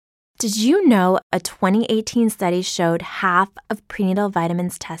Did you know a 2018 study showed half of prenatal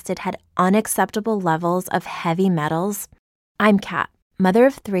vitamins tested had unacceptable levels of heavy metals? I'm Kat, mother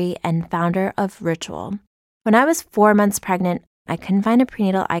of 3 and founder of Ritual. When I was 4 months pregnant, I couldn't find a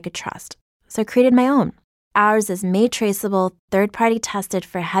prenatal I could trust, so I created my own. Ours is made traceable, third-party tested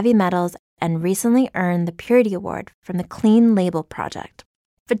for heavy metals, and recently earned the Purity Award from the Clean Label Project.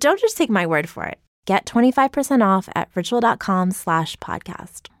 But don't just take my word for it. Get 25% off at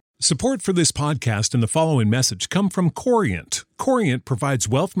ritual.com/podcast. Support for this podcast and the following message come from Corient. Corient provides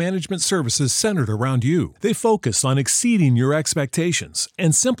wealth management services centered around you. They focus on exceeding your expectations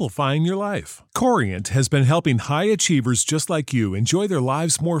and simplifying your life. Corient has been helping high achievers just like you enjoy their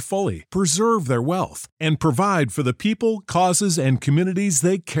lives more fully, preserve their wealth, and provide for the people, causes, and communities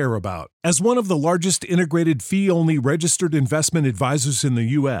they care about. As one of the largest integrated fee-only registered investment advisors in the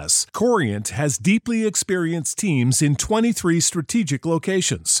U.S., Corient has deeply experienced teams in 23 strategic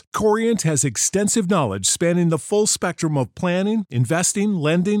locations. Corient has extensive knowledge spanning the full spectrum of planning, investing,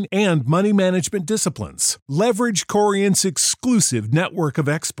 lending, and money management disciplines. Leverage Corient's exclusive network of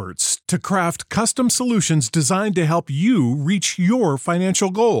experts to craft custom solutions designed to help you reach your financial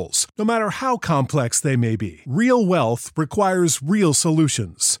goals, no matter how complex they may be. Real wealth requires real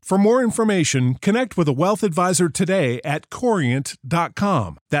solutions. For more information, connect with a wealth advisor today at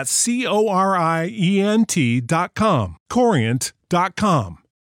Corient.com. That's Corient.com. Corient.com.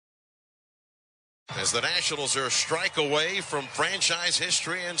 As the Nationals are a strike away from franchise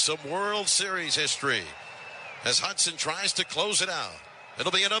history and some World Series history. As Hudson tries to close it out. It'll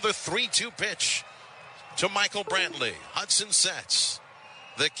be another 3-2 pitch to Michael Brantley. Hudson sets.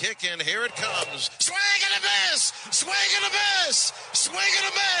 The kick in, here it comes. Swing and a miss! Swing and a miss! Swing and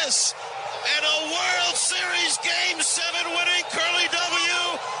a miss! And a World Series Game 7 winning Curly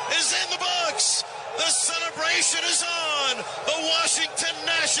W is in the books. The celebration is on. The Washington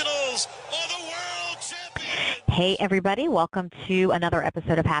Nationals are the world champions. Hey, everybody. Welcome to another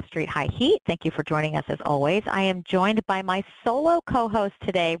episode of Half Street High Heat. Thank you for joining us as always. I am joined by my solo co-host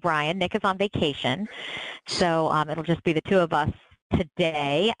today, Ryan. Nick is on vacation, so it'll just be the two of us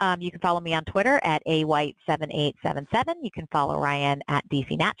today. You can follow me on Twitter at awhite7877. You can follow Ryan at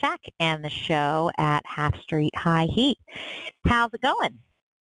DCNatChack and the show at Half Street High Heat. How's it going?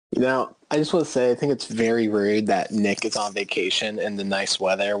 You know, I just want to say I think it's very rude that Nick is on vacation in the nice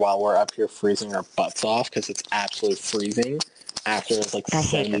weather while we're up here freezing our butts off because it's absolutely freezing after it was like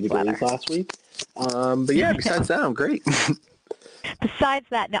 70 degrees last week. But yeah, besides that, I'm great. Besides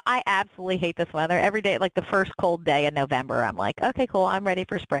that, no, I absolutely hate this weather. Every day, like the first cold day in November, I'm like, okay, cool, I'm ready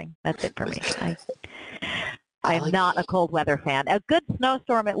for spring. That's it for me. I'm not a cold weather fan. A good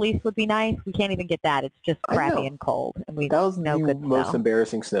snowstorm at least would be nice. We can't even get that. It's just crappy and cold. And that was the most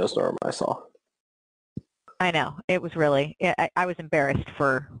embarrassing snowstorm I saw. I know. It was really, I was embarrassed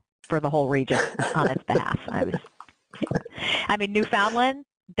for the whole region on its behalf. I mean, Newfoundland,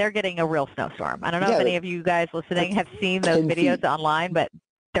 they're getting a real snowstorm. I don't know if any of you guys listening have seen those videos online, but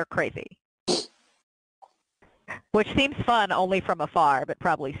they're crazy. Which seems fun only from afar, but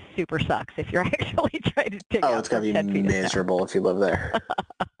probably super sucks if you're actually trying to dig out. Oh, it's going to be miserable if you live there.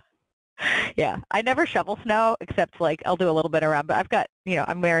 Yeah. I never shovel snow except like I'll do a little bit around, but I've got,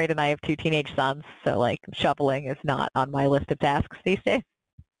 I'm married and I have 2 teenage sons, so like shoveling is not on my list of tasks these days.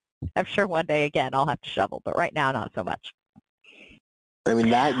 I'm sure one day again I'll have to shovel, but right now not so much. I mean,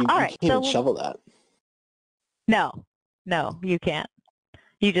 you can't even shovel that. No, you can't.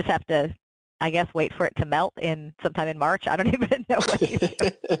 You just have to, I guess, wait for it to melt sometime in March. I don't even know what you do.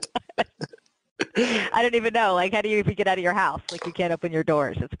 I don't even know. Like, how do you even get out of your house? Like, you can't open your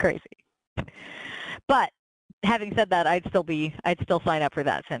doors. It's crazy. But having said that, I'd still sign up for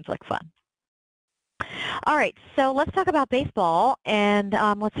that. Sounds like fun. All right, so let's talk about baseball, and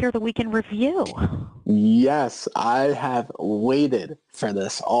let's hear the weekend review. Yes, I have waited for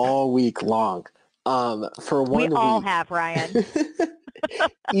this all week long. We all have, Ryan.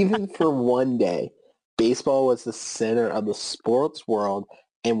 Even for one day, baseball was the center of the sports world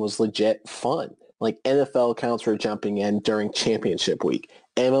and was legit fun. Like NFL accounts were jumping in during championship week.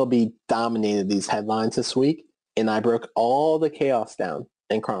 MLB dominated these headlines this week, and I broke all the chaos down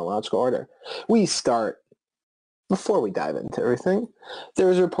in chronological order. Before we dive into everything, there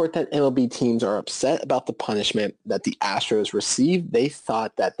was a report that MLB teams are upset about the punishment that the Astros received. They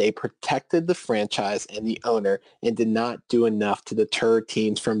thought that they protected the franchise and the owner and did not do enough to deter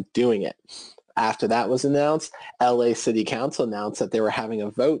teams from doing it. After that was announced, LA City Council announced that they were having a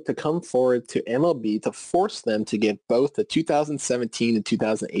vote to come forward to MLB to force them to give both the 2017 and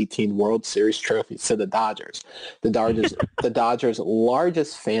 2018 World Series trophies to the Dodgers. The Dodgers'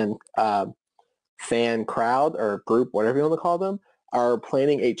 largest fan crowd or group, whatever you want to call them, are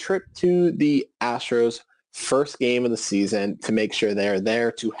planning a trip to the Astros' first game of the season to make sure they're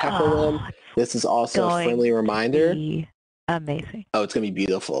there to heckle them. This is also a friendly reminder. Amazing. Oh, it's going to be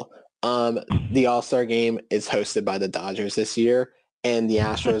beautiful. The All-Star game is hosted by the Dodgers this year, and the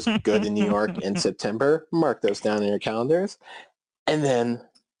Astros go to New York in September. Mark those down in your calendars. And then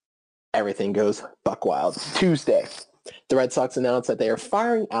everything goes buck wild. Tuesday, the Red Sox announced that they are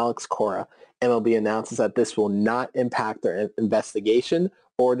firing Alex Cora. MLB announces that this will not impact their investigation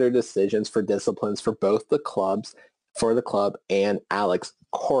or their decisions for disciplines for both the club and Alex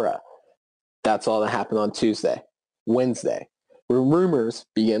Cora. That's all that happened on Tuesday. Wednesday, rumors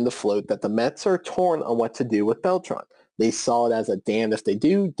begin to float that the Mets are torn on what to do with Beltran. They saw it as a damned if they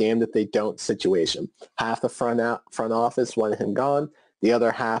do, damned if they don't situation. Half the front office wanted him gone. The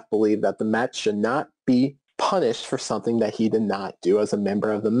other half believed that the Mets should not be punished for something that he did not do as a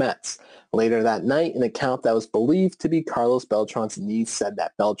member of the Mets. Later that night, an account that was believed to be Carlos Beltran's niece said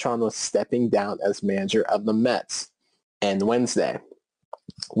that Beltran was stepping down as manager of the Mets. And Wednesday,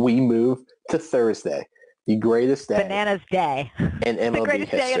 we move to Thursday, the greatest day. Bananas Day. In MLB the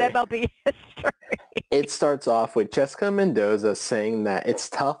greatest history. day in MLB history. It starts off with Jessica Mendoza saying that it's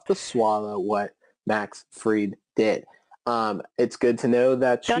tough to swallow what Max Fried did. It's good to know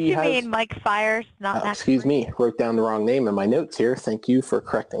that Don't you mean Mike Fiers, not Max excuse Fried? me, wrote down the wrong name in my notes here. Thank you for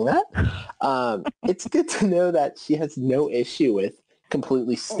correcting that. It's good to know that she has no issue with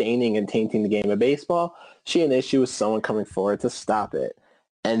completely staining and tainting the game of baseball. She had an issue with someone coming forward to stop it.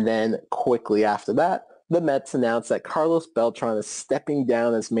 And then quickly after that, the Mets announced that Carlos Beltran is stepping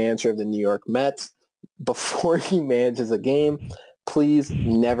down as manager of the New York Mets. Before he manages a game, please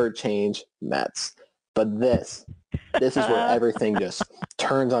never change Mets. But this is where everything just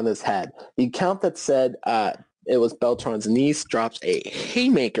turns on its head. The account that said it was Beltran's niece drops a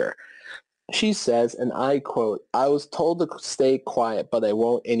haymaker. She says, and I quote, "I was told to stay quiet, but I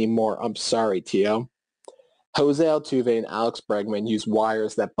won't anymore. I'm sorry, Tio." Jose Altuve and Alex Bregman used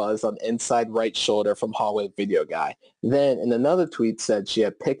wires that buzzed on inside right shoulder from hallway video guy. Then, in another tweet, said she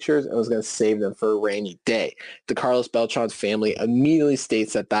had pictures and was going to save them for a rainy day. The Carlos Beltran family immediately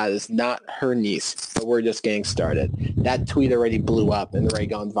states that that is not her niece, but we're just getting started. That tweet already blew up and already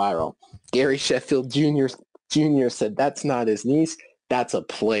gone viral. Gary Sheffield Jr. said that's not his niece. That's a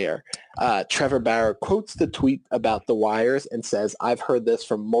player. Trevor Bauer quotes the tweet about the wires and says, "I've heard this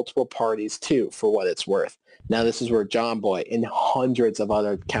from multiple parties too, for what it's worth." Now this is where John Boy and hundreds of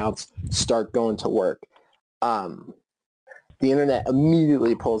other accounts start going to work. The internet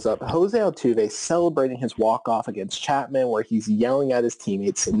immediately pulls up Jose Altuve celebrating his walk-off against Chapman, where he's yelling at his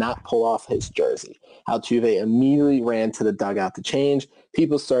teammates to not pull off his jersey. Altuve immediately ran to the dugout to change.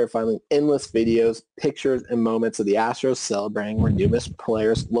 People started finding endless videos, pictures, and moments of the Astros celebrating where numerous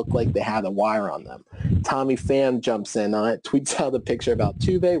players looked like they had a wire on them. Tommy Pham jumps in on it, tweets out a picture of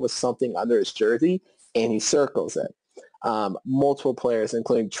Altuve with something under his jersey, and he circles it. Multiple players,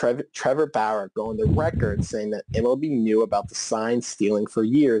 including Trevor Bauer, go on the record saying that MLB knew about the sign stealing for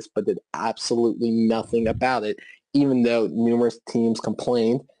years, but did absolutely nothing about it, even though numerous teams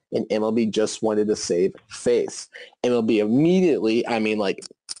complained and MLB just wanted to save face. MLB immediately,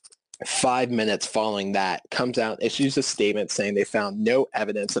 5 minutes following that, comes out, issues a statement saying they found no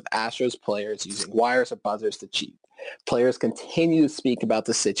evidence of Astros players using wires or buzzers to cheat. Players continue to speak about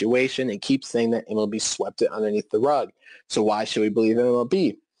the situation and keep saying that MLB swept it underneath the rug. So why should we believe in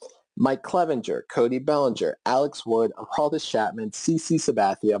MLB? Mike Clevenger, Cody Bellinger, Alex Wood, Aroldis Chapman, CC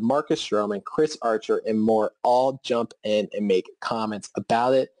Sabathia, Marcus Stroman, Chris Archer, and more all jump in and make comments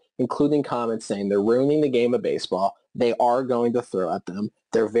about it, including comments saying they're ruining the game of baseball. They are going to throw at them.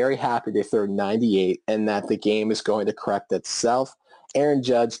 They're very happy they threw 98 and that the game is going to correct itself. Aaron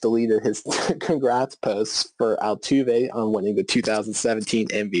Judge deleted his congrats posts for Altuve on winning the 2017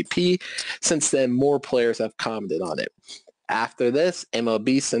 MVP. Since then, more players have commented on it. After this,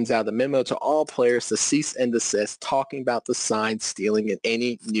 MLB sends out a memo to all players to cease and desist, talking about the sign stealing and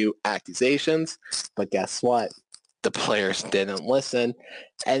any new accusations. But guess what? The players didn't listen.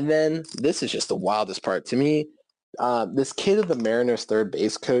 And then, this is just the wildest part to me. This kid of the Mariners third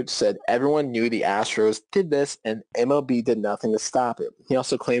base coach said everyone knew the Astros did this and MLB did nothing to stop it. He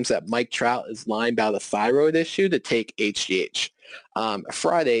also claims that Mike Trout is lying about a thyroid issue to take HGH.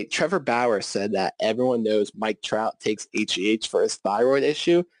 Friday, Trevor Bauer said that everyone knows Mike Trout takes HGH for his thyroid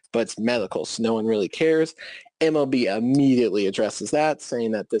issue, but it's medical, so no one really cares. MLB immediately addresses that,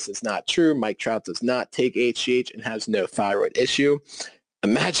 saying that this is not true. Mike Trout does not take HGH and has no thyroid issue.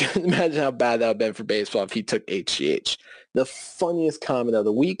 Imagine how bad that would have been for baseball if he took HGH. The funniest comment of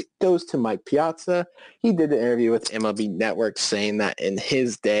the week goes to Mike Piazza. He did an interview with MLB Network saying that in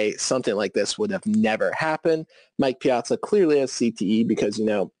his day, something like this would have never happened. Mike Piazza clearly has CTE because,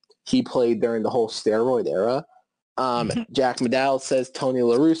 he played during the whole steroid era. Jack McDowell says Tony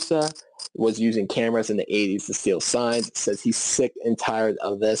La Russa was using cameras in the 80s to steal signs, says he's sick and tired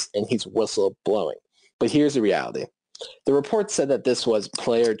of this, and he's whistle blowing. But here's the reality. The report said that this was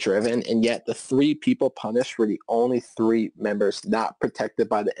player-driven, and yet the 3 people punished were the only 3 members not protected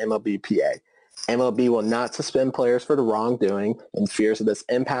by the MLBPA. MLB will not suspend players for the wrongdoing in fears of this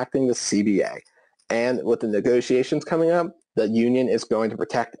impacting the CBA. And with the negotiations coming up, the union is going to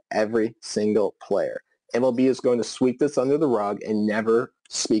protect every single player. MLB is going to sweep this under the rug and never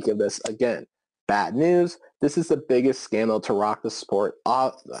speak of this again. Bad news. This is the biggest scandal to rock the sport,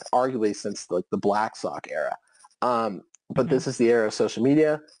 arguably since the Black Sox era. But this is the era of social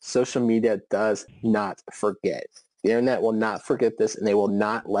media. Social media does not forget. The internet will not forget this, and they will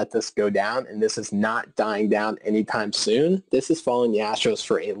not let this go down, and this is not dying down anytime soon. This is following the Astros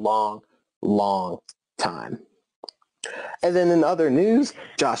for a long, long time. And then in other news,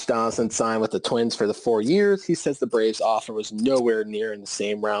 Josh Donaldson signed with the Twins for the 4 years. He says the Braves offer was nowhere near in the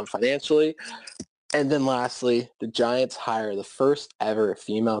same round financially. And then lastly, the Giants hire the first ever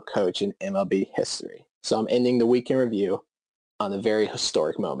female coach in MLB history. So I'm ending the week in review on a very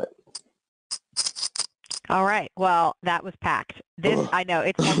historic moment. All right. Well, that was packed. I know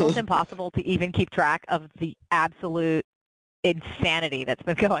it's almost impossible to even keep track of the absolute insanity that's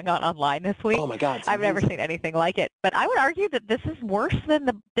been going on online this week. Oh my God. I've never seen anything like it. But I would argue that this is worse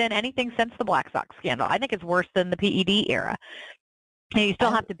than anything since the Black Sox scandal. I think it's worse than the PED era. And you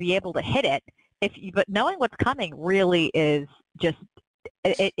still have to be able to hit it. But knowing what's coming really is just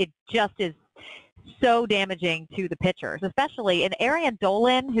it just is so damaging to the pitchers, especially. And Ariane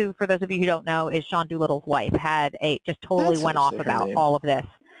Dolan, who, for those of you who don't know, is Sean Doolittle's wife, just totally went off about all of this.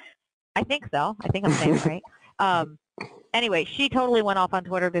 I think so. I think I'm saying it right. Anyway, she totally went off on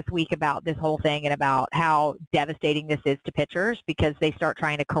Twitter this week about this whole thing and about how devastating this is to pitchers because they start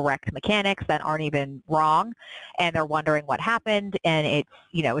trying to correct mechanics that aren't even wrong, and they're wondering what happened, and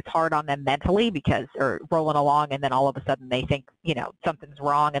it's hard on them mentally because they're rolling along, and then all of a sudden they think, something's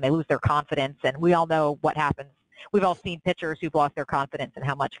wrong, and they lose their confidence, and we all know what happens. We've all seen pitchers who've lost their confidence and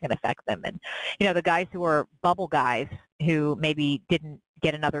how much it can affect them. And, the guys who are bubble guys who maybe didn't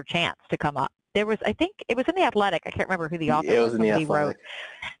get another chance to come up. I think it was in The Athletic. I can't remember who the author was. It was in The Athletic. Wrote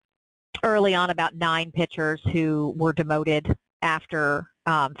early on about 9 pitchers who were demoted after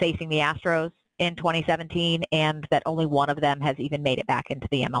facing the Astros in 2017, and that only one of them has even made it back into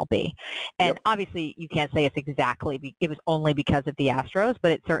the MLB. And obviously you can't say it was only because of the Astros,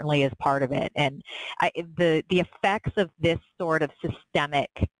 but it certainly is part of it. And the effects of this sort of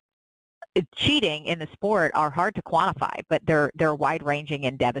systemic cheating in the sport are hard to quantify, but they're wide-ranging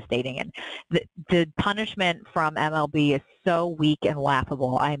and devastating. And the punishment from MLB is so weak and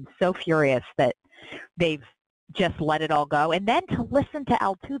laughable. I'm so furious that they've just let it all go. And then to listen to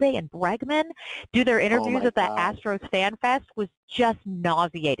Altuve and Bregman do their interviews at the Astros Fan Fest was just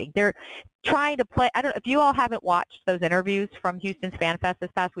nauseating. They're trying to play. I don't know if you all haven't watched those interviews from Houston's Fan Fest this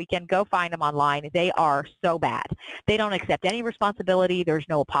past weekend. Go find them online. They are so bad. They don't accept any responsibility. There's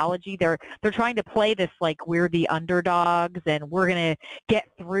no apology. They're trying to play this like we're the underdogs and we're gonna get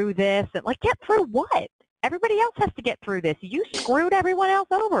through this. And like, get through what? Everybody else has to get through this. You screwed everyone else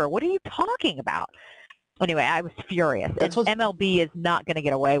over. What are you talking about? Anyway, I was furious. And MLB is not going to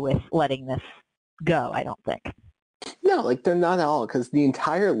get away with letting this go, I don't think. No, they're not at all, because the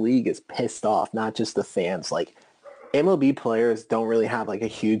entire league is pissed off, not just the fans. MLB players don't really have, a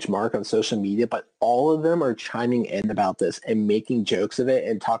huge mark on social media, but all of them are chiming in about this and making jokes of it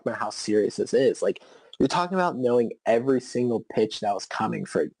and talking about how serious this is. You're talking about knowing every single pitch that was coming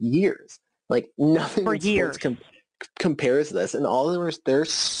for years. Nothing for in years sports compares to this. And all of them they're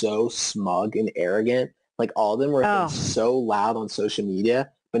so smug and arrogant. All of them were so loud on social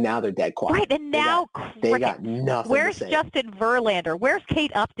media, but now they're dead quiet. Right, and now they got nothing Where's to say. Justin Verlander? Where's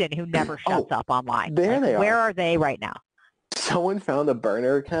Kate Upton, who never shuts up online? There they are. Where are they right now? Someone found a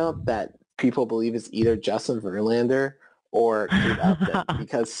burner account that people believe is either Justin Verlander or Kate Upton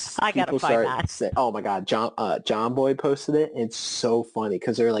because people start saying, "Oh my God, John Boy posted it." And it's so funny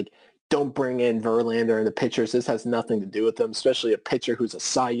because they're like, don't bring in Verlander and the pitchers. This has nothing to do with them, especially a pitcher who's a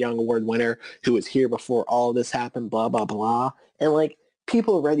Cy Young Award winner who was here before all this happened, blah, blah, blah. And,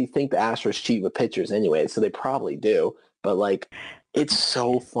 people already think the Astros cheat with pitchers anyway, so they probably do. But, it's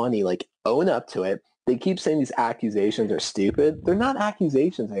so funny. Own up to it. they keep saying these accusations are stupid. They're not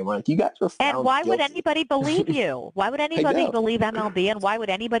accusations anymore. Like, you guys were found And why would guilty. anybody believe you? Why would anybody believe MLB, and why would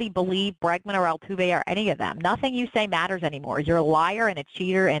anybody believe Bregman or Altuve or any of them? Nothing you say matters anymore. You're a liar and a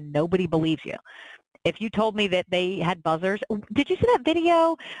cheater, and nobody believes you. If you told me that they had buzzers, did you see that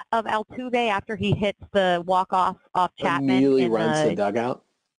video of Altuve after he hits the walk-off off Chapman? Immediately runs to the dugout.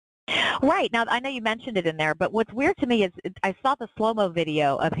 Right. Now, I know you mentioned it in there, but what's weird to me is I saw the slow-mo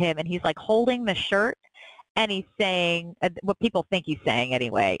video of him, and he's like holding the shirt, and he's saying, what people think he's saying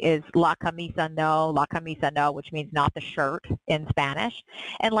anyway, is la camisa no, which means not the shirt in Spanish.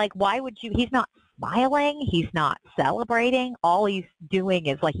 And like, why would you, he's not smiling, he's not celebrating, all he's doing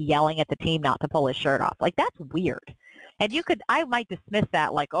is like yelling at the team not to pull his shirt off. Like, that's weird. And I might dismiss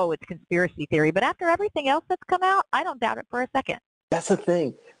that like, oh, it's conspiracy theory, but after everything else that's come out, I don't doubt it for a second. That's the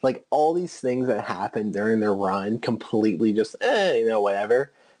thing. Like, all these things that happened during their run completely just,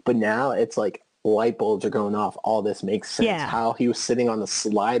 whatever. But now it's like light bulbs are going off. All this makes sense. Yeah. How he was sitting on the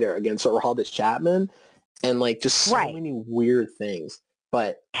slider against Aroldis Chapman, and like just so many weird things.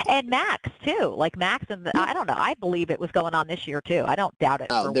 And Max too. Like Max I don't know. I believe it was going on this year too. I don't doubt it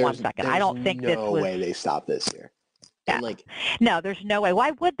for 1 second. I don't think this was. No way they stopped this year. Yeah. And like, no, there's no way.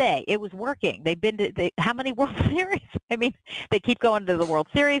 Why would they? It was working. They've been to how many World Series? I mean, they keep going to the World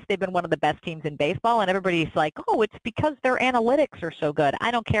Series. They've been one of the best teams in baseball, and everybody's like, oh, it's because their analytics are so good. I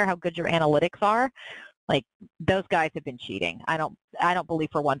don't care how good your analytics are. Like, those guys have been cheating. I don't believe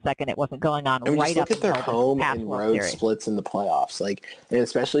for 1 second it wasn't going on right up until their home and road Series. Splits in the playoffs. Like, and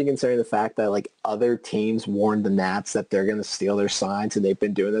especially considering the fact that like other teams warned the Nats that they're going to steal their signs, and they've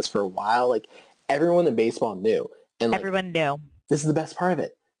been doing this for a while. Like, everyone in baseball knew. And like, everyone knew. This is the best part of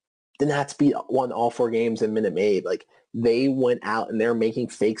it. The Nats won all 4 games in Minute Maid. Like, they went out and they're making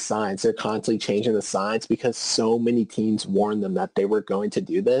fake signs. They're constantly changing the signs because so many teams warned them that they were going to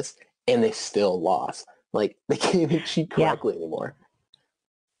do this, and they still lost. Like, they can't even cheat correctly anymore.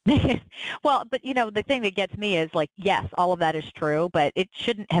 Well, but, the thing that gets me is, like, yes, all of that is true, but it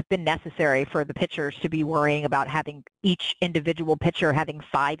shouldn't have been necessary for the pitchers to be worrying about having each individual pitcher having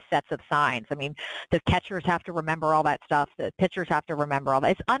 5 sets of signs. I mean, the catchers have to remember all that stuff. The pitchers have to remember all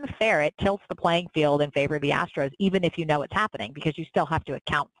that. It's unfair. It tilts the playing field in favor of the Astros, even if you know it's happening, because you still have to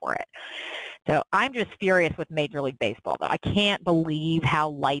account for it. So I'm just furious with Major League Baseball, though. I can't believe how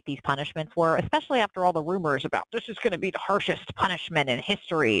light these punishments were, especially after all the rumors about this is going to be the harshest punishment in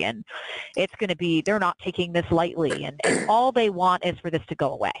history, and it's going to be, they're not taking this lightly, and all they want is for this to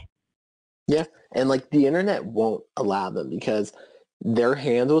go away. Yeah, and like the internet won't allow them because their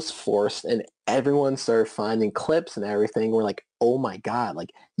hand was forced, and everyone started finding clips and everything. We're like, oh my God, like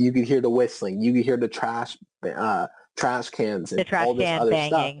you could hear the whistling, you could hear the trash cans and all this other banging,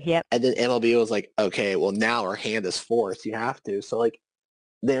 stuff. Yep. And then MLB was like, okay, well now our hand is forced. You have to. So like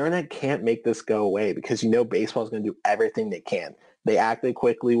the internet can't make this go away because baseball is going to do everything they can. They acted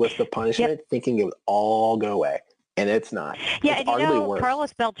quickly with the punishment, thinking it would all go away. And it's not. Yeah, it's and worse.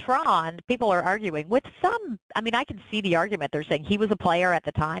 Carlos Beltran, people are arguing with some, I mean, I can see the argument. They're saying he was a player at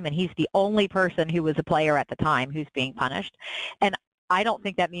the time, and he's the only person who was a player at the time who's being punished. And I don't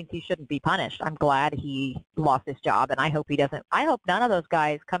think that means he shouldn't be punished. I'm glad he lost his job, and I hope he doesn't. I hope none of those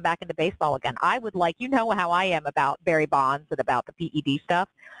guys come back into baseball again. I would like, how I am about Barry Bonds and about the PED stuff.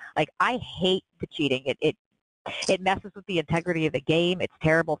 Like, I hate the cheating. It messes with the integrity of the game. It's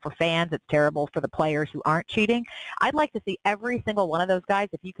terrible for fans. It's terrible for the players who aren't cheating. I'd like to see every single one of those guys,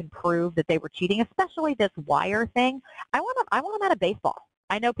 if you can prove that they were cheating, especially this wire thing. I want them out of baseball.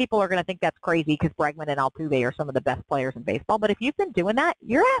 I know people are going to think that's crazy because Bregman and Altuve are some of the best players in baseball, but if you've been doing that,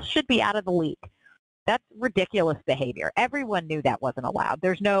 your ass should be out of the league. That's ridiculous behavior. Everyone knew that wasn't allowed.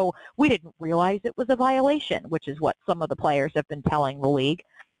 We didn't realize it was a violation, which is what some of the players have been telling the league.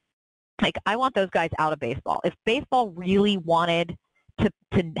 Like, I want those guys out of baseball. If baseball really wanted to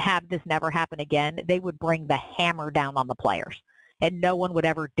have this never happen again, they would bring the hammer down on the players, and no one would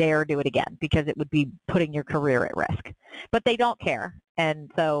ever dare do it again because it would be putting your career at risk. But they don't care, and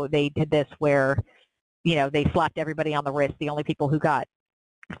so they did this where, they slapped everybody on the wrist. The only people who got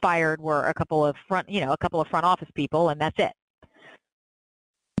fired were a couple of front office people, and that's it.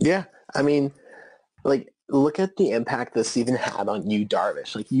 Yeah, I mean, like, look at the impact this even had on Yu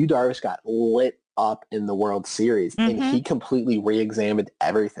Darvish. Like, Yu Darvish got lit up in the World Series, and he completely re-examined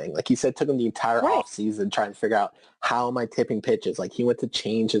everything. Like he said, took him the entire offseason trying to figure out, how am I tipping pitches? Like, he went to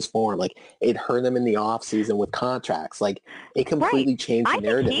change his form. Like, it hurt him in the offseason with contracts. Like, it completely changed the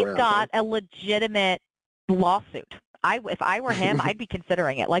narrative. I think he's got a legitimate lawsuit. If I were him, I'd be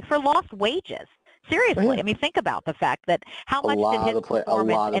considering it, like for lost wages. Seriously, I mean, think about the fact that how much did his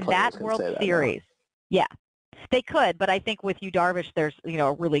performance in that World Series? Yeah. They could, but I think with Yu Darvish, there's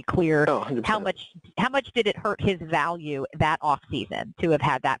a really clear 100%. how much did it hurt his value that off season to have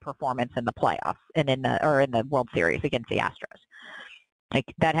had that performance in the playoffs and in the World Series against the Astros. Like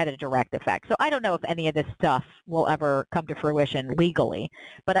that had a direct effect. So I don't know if any of this stuff will ever come to fruition legally,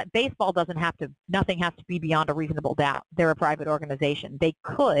 but baseball nothing has to be beyond a reasonable doubt. They're a private organization. They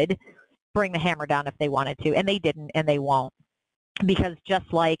could bring the hammer down if they wanted to, and they didn't, and they won't, because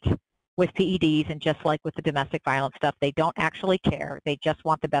just like with PEDs and just like with the domestic violence stuff, they don't actually care. They just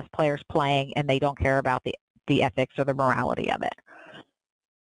want the best players playing, and they don't care about the ethics or the morality of it.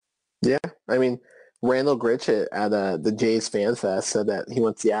 Yeah, I mean, Randall Gritchett at the Jays Fan Fest said that he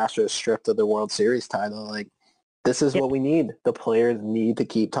wants the Astros stripped of the World Series title. Like, this is what we need. The players need to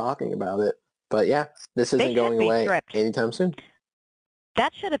keep talking about it. But yeah, this isn't going away anytime soon.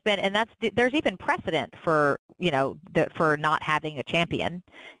 That should have been, and there's even precedent for for not having a champion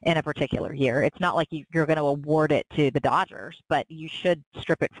in a particular year. It's not like you're going to award it to the Dodgers, but you should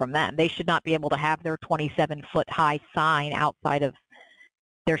strip it from them. They should not be able to have their 27-foot high sign outside of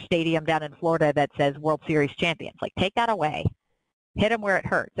their stadium down in Florida that says World Series champions. Like, take that away. Hit them where it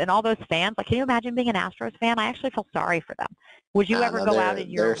hurts. And all those fans, like, can you imagine being an Astros fan? I actually feel sorry for them. Would you ever go out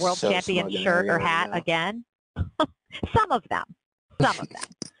in your World Champion shirt or hat again? Some of them.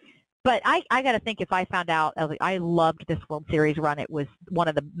 But I got to think, if I found out, I loved this World Series run. It was one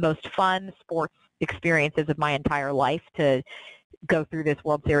of the most fun sports experiences of my entire life to go through this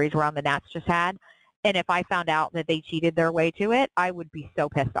World Series run the Nats just had. And if I found out that they cheated their way to it, I would be so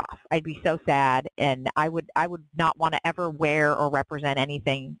pissed off. I'd be so sad, and I would not want to ever wear or represent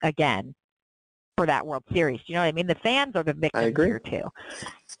anything again for that World Series. Do you know what I mean? The fans are the victims here too.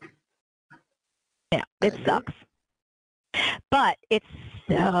 Yeah, it sucks. But it's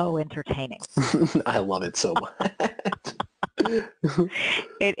so entertaining. I love it so much.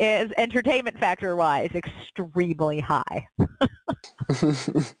 It is, entertainment factor-wise, extremely high.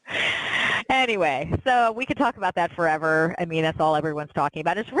 Anyway, so we could talk about that forever. I mean, that's all everyone's talking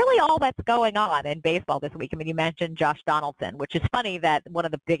about. It's really all that's going on in baseball this week. I mean, you mentioned Josh Donaldson, which is funny that one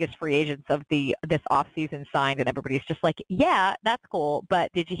of the biggest free agents of this offseason signed, and everybody's just like, yeah, that's cool.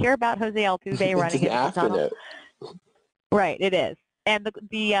 But did you hear about Jose Altuve running into the tunnel? Right, it is. And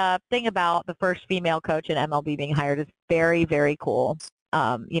the thing about the first female coach in MLB being hired is very, very cool.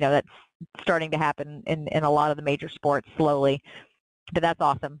 That's starting to happen in a lot of the major sports slowly, but that's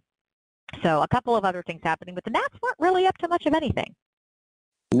awesome. So a couple of other things happening, but the Nats weren't really up to much of anything.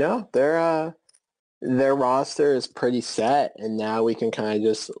 No, their roster is pretty set, and now we can kind of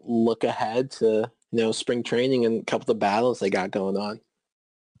just look ahead to spring training and a couple of the battles they got going on.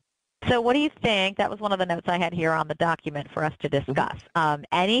 So what do you think? That was one of the notes I had here on the document for us to discuss.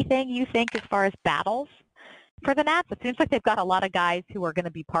 Anything you think as far as battles for the Nats? It seems like they've got a lot of guys who are going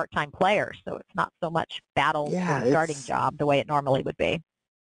to be part-time players, so it's not so much battle for a starting job the way it normally would be.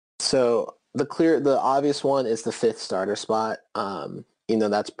 So the obvious one is the fifth starter spot.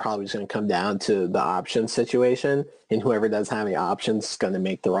 That's probably just going to come down to the option situation, and whoever doesn't have any options is going to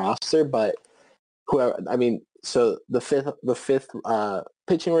make the roster. But so the fifth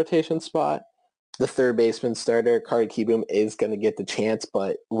pitching rotation spot, the third baseman starter, Kari Kieboom, is going to get the chance,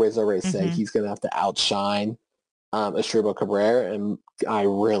 but Riz already said he's going to have to outshine Asdrubal Cabrera, and I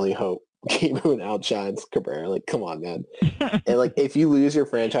really hope Kieboom outshines Cabrera. Like, come on, man. And, like, if you lose your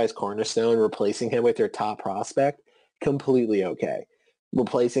franchise cornerstone, replacing him with your top prospect, completely okay.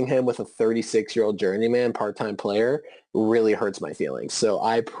 Replacing him with a 36-year-old journeyman part-time player really hurts my feelings. So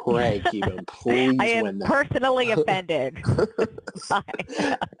I pray, Kieboom, please win that. I am personally offended by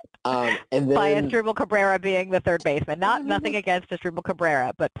Asdrubal Cabrera being the third baseman. Nothing against Asdrubal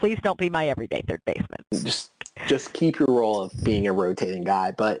Cabrera, but please don't be my everyday third baseman. Just keep your role of being a rotating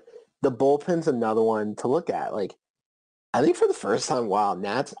guy. But the bullpen's another one to look at. Like, I think for the first time,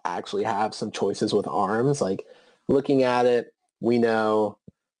 Nats actually have some choices with arms. Like, looking at it, we know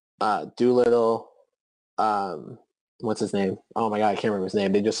Doolittle, what's his name? Oh, my God, I can't remember his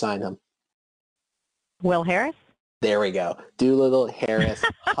name. They just signed him. Will Harris? There we go. Doolittle, Harris,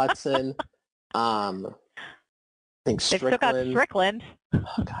 Hudson, I think Strickland. They took out Strickland.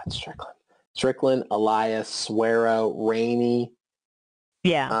 Oh, God, Strickland. Strickland, Elias, Suero, Rainey.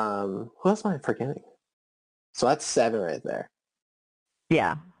 Yeah. Who else am I forgetting? So that's 7 right there.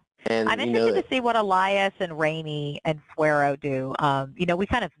 Yeah. And I'm interested to see what Elias and Rainey and Suero do. We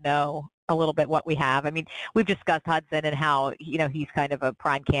kind of know a little bit what we have. I mean, we've discussed Hudson and how, he's kind of a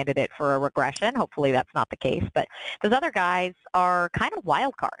prime candidate for a regression. Hopefully that's not the case. But those other guys are kind of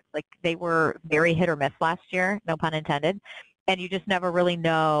wild cards. Like, they were very hit or miss last year, no pun intended. And you just never really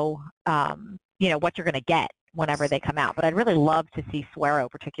know, what you're going to get whenever they come out. But I'd really love to see Suero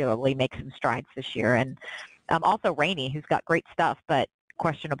particularly make some strides this year. And Also Rainey, who's got great stuff, but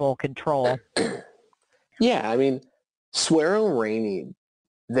questionable control. Yeah, I mean, Suero and Rainey,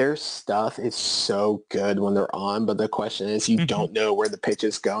 their stuff is so good when they're on, but the question is you don't know where the pitch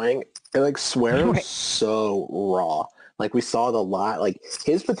is going. And like Suero's Right. so raw. Like we saw it a lot. Like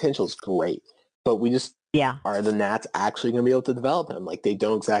his potential is great, but we just Yeah. are the Nats actually going to be able to develop him? Like they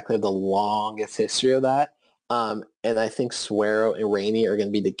don't exactly have the longest history of that. And I think Suero and Rainey are going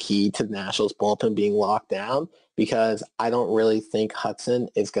to be the key to the Nationals bullpen being locked down because I don't really think Hudson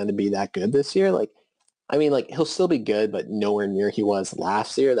is going to be that good this year. Like, I mean, like he'll still be good, but nowhere near he was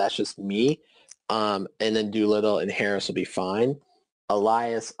last year. That's just me. And then Doolittle and Harris will be fine.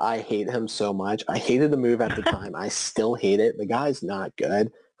 Elias, I hate him so much. I hated the move at the time. I still hate it. The guy's not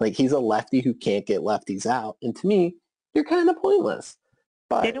good. Like he's a lefty who can't get lefties out. And to me, you're kind of pointless.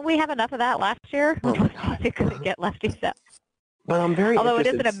 But, Didn't we have enough of that last year? Oh my God. You couldn't get lefties out. but I'm very Although it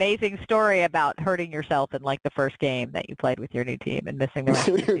is interested. an amazing story about hurting yourself in like the first game that you played with your new team and missing the rest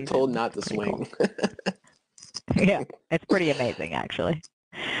of we the were season. told not to It's pretty swing. cool. Yeah, it's pretty amazing actually.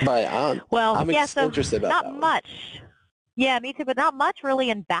 But Well, I'm yeah, so interested about not that one. much. Yeah, me too, but not much really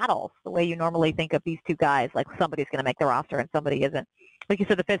in battles the way you normally think of these two guys, like somebody's going to make the roster and somebody isn't. Like you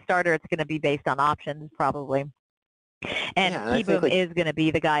said, the fifth starter, it's going to be based on options probably. And Yeah, and I think, Kieboom like- is going to be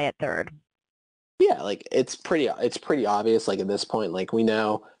the guy at third. Yeah, like it's pretty obvious. Like at this point, like we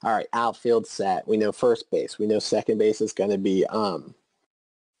know, all right, outfield set. We know first base. We know second base is going to be. Oh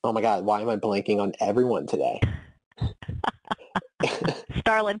my God, why am I blanking on everyone today?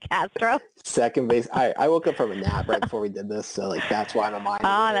 Starlin Castro. Second base. I woke up from a nap right before we did this, so like that's why my mind.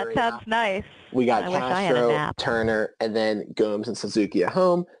 Ah, is that right sounds now. nice. We got I wish I had a Castro, nap. Turner, and then Gomes and Suzuki at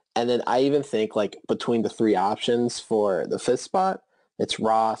home. And then I even think like between the three options for the fifth spot, it's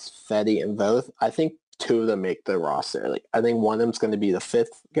Ross, Fetty, and Voth. I think two of them make the roster. Like I think one of them's going to be the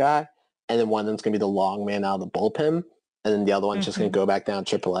fifth guy, and then one of them's going to be the long man out of the bullpen, and then the other one's just going to go back down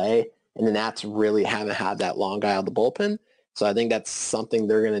AAA. And the Nats really haven't had that long guy out of the bullpen. So I think that's something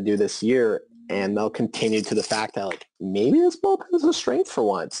they're going to do this year, and they'll continue to the fact that like maybe this bullpen is a strength for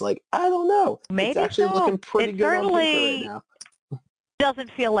once. Like I don't know. Maybe it's actually so. looking pretty It good on paper certainly right now.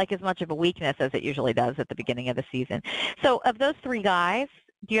 doesn't feel like as much of a weakness as it usually does at the beginning of the season. So of those three guys,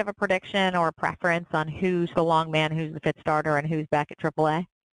 do you have a prediction or a preference on who's the long man, who's the fifth starter, and who's back at AAA?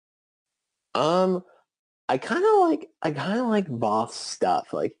 I kind of like Voth's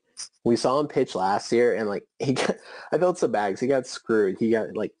stuff. Like we saw him pitch last year, and like I felt so bad because he got screwed. He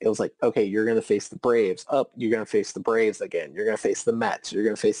got like it was like, okay, you're gonna face the Braves. You're gonna face the Braves again. You're gonna face the Mets. You're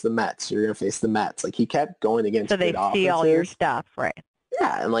gonna face the Mets. You're gonna face the Mets. Like he kept going against. So they good see all your offenses. stuff, right?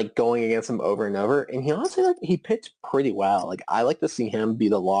 Yeah, and like going against him over and over. And he honestly like he pitched pretty well. Like I like to see him be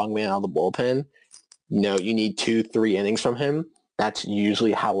the long man out of the bullpen. You know, you need 2-3 innings from him. That's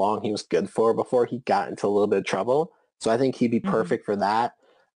usually how long he was good for before he got into a little bit of trouble. So I think he'd be perfect for that.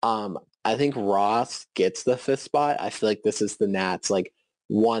 I think Ross gets the fifth spot. I feel like this is the Nats like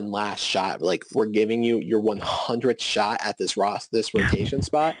one last shot. Like we're giving you your 100th shot at this rotation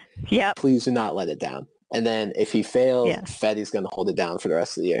spot. Yep. Please do not let it down. And then if he fails, Yeah. Fetty's going to hold it down for the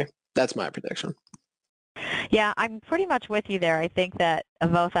rest of the year. That's my prediction. Yeah, I'm pretty much with you there. I think that a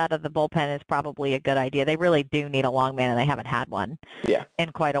Voth out of the bullpen is probably a good idea. They really do need a long man, and they haven't had one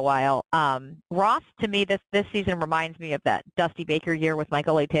in quite a while. Ross, to me, this season reminds me of that Dusty Baker year with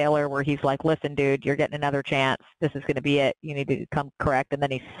Michael A. Taylor where he's like, listen, dude, you're getting another chance. This is going to be it. You need to come correct. And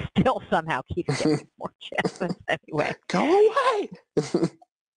then he still somehow keeps getting more chances anyway. Go away.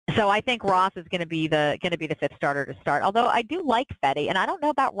 So I think Ross is going to be the fifth starter to start. Although I do like Fetty, and I don't know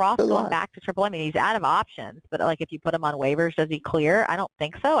about Ross So do going I. back to AAA. I mean, he's out of options, but like if you put him on waivers, does he clear? I don't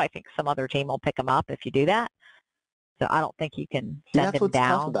think so. I think some other team will pick him up if you do that. So I don't think you can See, send that's him what's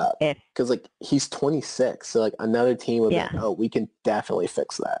tough down about if because like he's 26, so like another team would be like, oh, we can definitely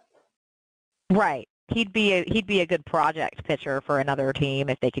fix that. right. He'd be a good project pitcher for another team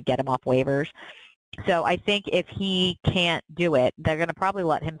if they could get him off waivers. So I think if he can't do it, they're going to probably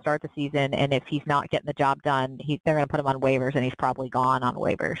let him start the season. And if he's not getting the job done, they're going to put him on waivers, and he's probably gone on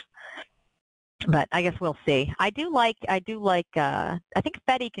waivers. But I guess we'll see. I think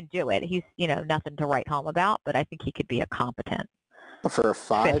Fetty can do it. He's, nothing to write home about, but I think he could be a competent For a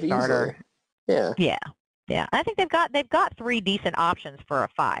 5 fifth starter. easily. Yeah. Yeah. I think they've got three decent options for a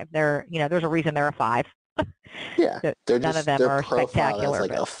 5. There's a reason they're a 5. Yeah, they're None just of them their are profile spectacular, as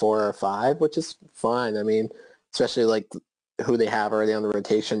like but- a 4 or 5, which is fine. I mean, especially like who they have already on the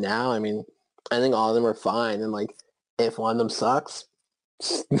rotation now. I mean, I think all of them are fine. And like, if one of them sucks,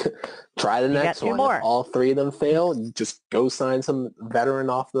 try the You got next 2 one. more. If all 3 of them fail, just go sign some veteran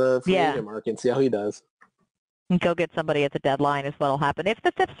off the free agent market and see how he does. Go get somebody at the deadline is what will happen. If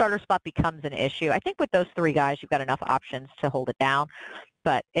the fifth starter spot becomes an issue, I think with those three guys, you've got enough options to hold it down.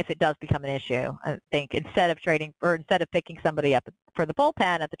 But if it does become an issue, I think instead of picking somebody up for the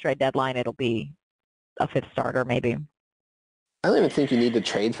bullpen at the trade deadline, it'll be a fifth starter maybe. I don't even think you need to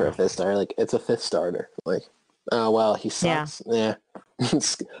trade for a fifth starter. Like, it's a fifth starter. Like, oh, well, he sucks. Yeah.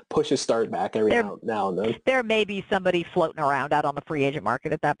 Push his start back every now and then. There may be somebody floating around out on the free agent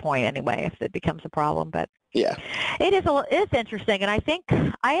market at that point anyway if it becomes a problem. But yeah, it's interesting, and I think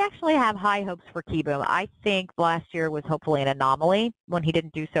I actually have high hopes for Kieboom. I think last year was hopefully an anomaly when he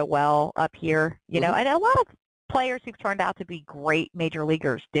didn't do so well up here. You know, and a lot of players who've turned out to be great major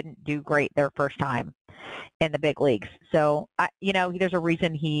leaguers didn't do great their first time in the big leagues. So, there's a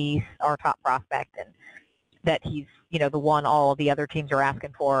reason he's our top prospect and that he's, the one all the other teams are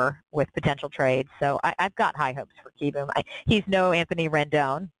asking for with potential trades. So I've got high hopes for Kieboom. He's no Anthony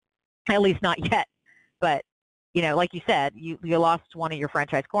Rendon, at least not yet. But, like you said, you lost one of your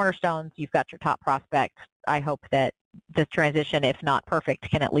franchise cornerstones. You've got your top prospect. I hope that the transition, if not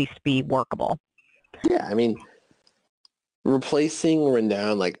perfect, can at least be workable. Yeah, I mean, replacing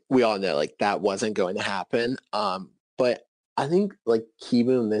Rendon, like, we all know, like, that wasn't going to happen. But I think, like,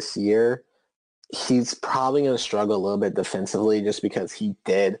 Kieboom this year, he's probably going to struggle a little bit defensively just because he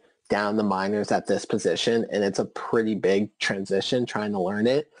did down the minors at this position, and it's a pretty big transition trying to learn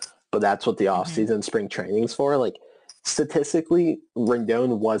it. But that's what the offseason spring training's for. Like, statistically,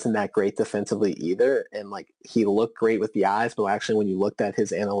 Rendon wasn't that great defensively either, and, like, he looked great with the eyes, but actually when you looked at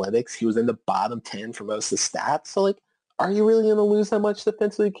his analytics, he was in the bottom 10 for most of the stats. So, like, are you really going to lose that much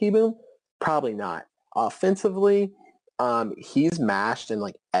defensively, Kieboom? Probably not. Offensively, he's mashed in,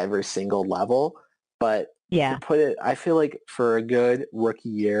 like, every single level. But to put it, I feel like for a good rookie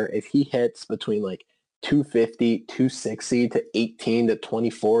year, if he hits between, like, 250, 260 to 18 to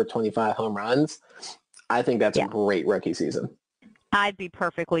 24, 25 home runs, I think that's a great rookie season. I'd be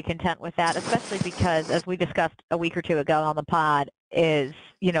perfectly content with that, especially because, as we discussed a week or two ago on the pod, is,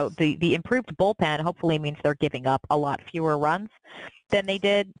 the improved bullpen hopefully means they're giving up a lot fewer runs than they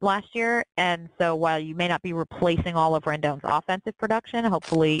did last year. And so while you may not be replacing all of Rendon's offensive production,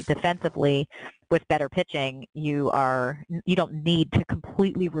 hopefully defensively with better pitching, you don't need to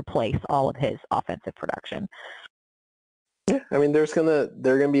completely replace all of his offensive production. Yeah, I mean, they're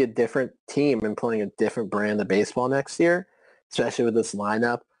gonna be a different team and playing a different brand of baseball next year, especially with this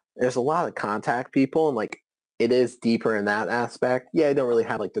lineup. There's a lot of contact people, and, like, it is deeper in that aspect. Yeah, I don't really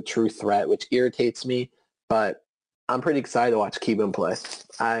have, like, the true threat, which irritates me, but I'm pretty excited to watch Kieboom play.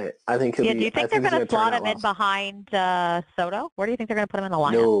 I think he'll be. Do you think they're going to slot him in behind Soto? Where do you think they're going to put him in the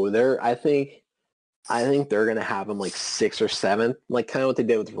lineup? No, I think they're going to have him, like, 6th or 7th, like kind of what they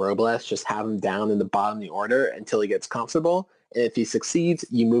did with Robles, just have him down in the bottom of the order until he gets comfortable. And if he succeeds,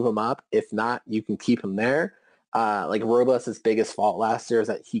 you move him up. If not, you can keep him there. Like, Robles' biggest fault last year is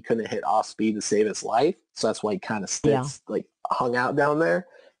that he couldn't hit off speed to save his life. So that's why he kind of like, hung out down there.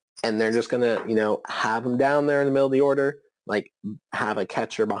 And they're just going to, have him down there in the middle of the order, like, have a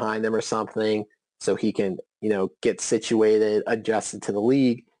catcher behind him or something so he can, get situated, adjusted to the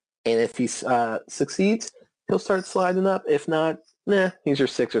league. And if he succeeds, he'll start sliding up. If not, he's your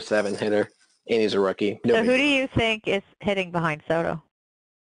 6 or 7 hitter, and he's a rookie. So who do you think is hitting behind Soto?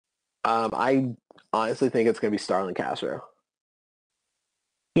 I honestly think it's going to be Starlin Castro.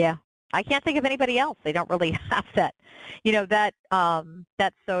 Yeah. I can't think of anybody else. They don't really have that. That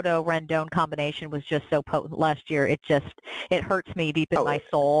Soto-Rendon combination was just so potent last year. It hurts me deep in my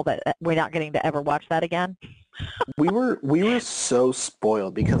soul that we're not getting to ever watch that again. We were so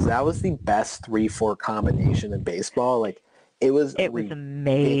spoiled because that was the best 3-4 combination in baseball. Like, it was ridiculous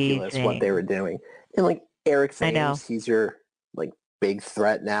amazing what they were doing. And, like, Eric Thames, he's your, like, big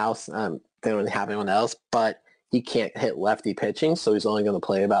threat now. They don't have anyone else, but he can't hit lefty pitching, so he's only going to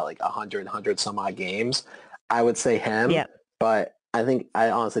play about, like, 100 some odd games. I would say him, but I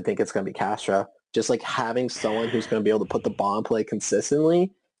honestly think it's going to be Castro. Just, like, having someone who's going to be able to put the ball in play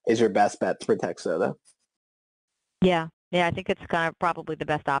consistently is your best bet to protect Soto. Yeah, I think it's kind of probably the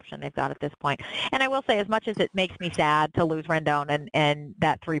best option they've got at this point. And I will say, as much as it makes me sad to lose Rendon and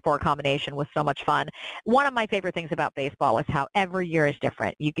that 3-4 combination was so much fun, one of my favorite things about baseball is how every year is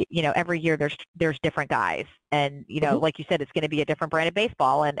different. Every year there's different guys, and like you said, it's going to be a different brand of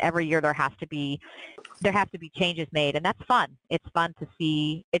baseball, and every year there have to be changes made, and that's fun. It's fun to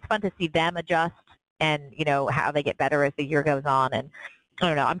see them adjust and how they get better as the year goes on. And I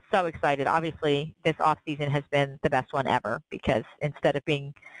don't know. I'm so excited. Obviously, this off season has been the best one ever because instead of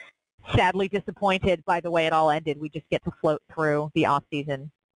being sadly disappointed by the way it all ended, we just get to float through the off season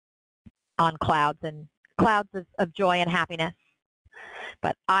on clouds of joy and happiness.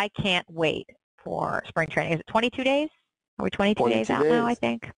 But I can't wait for spring training. Is it 22 days? Are we 22 days 22 out now, I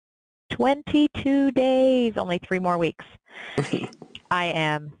think? 22 days, only 3 more weeks. I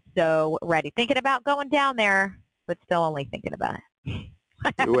am so ready. Thinking about going down there, but still only thinking about it.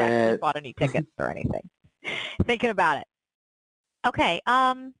 I haven't actually bought any tickets or anything. Thinking about it. Okay,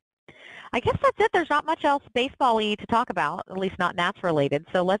 I guess that's it. There's not much else baseball-y to talk about, at least not Nats related.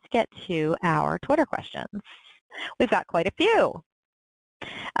 So let's get to our Twitter questions. We've got quite a few.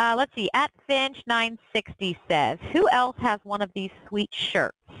 Let's see. @Finch960 says, who else has one of these sweet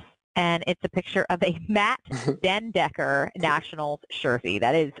shirts? And it's a picture of a Matt Den Decker Nationals jersey.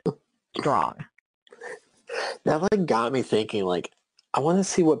 That is strong. That like got me thinking, like, I want to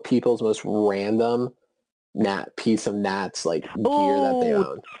see what people's most random piece of Nats like gear that they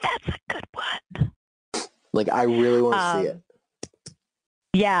own. That's a good one. Like, I really want to see it.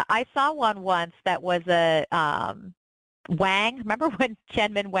 Yeah, I saw one once that was a Wang. Remember when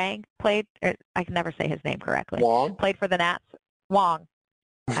Chen-Min Wang played? I can never say his name correctly. Wong? Played for the Nats. Wong.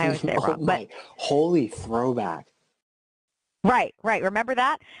 I always say it wrong. But holy throwback. Right. Remember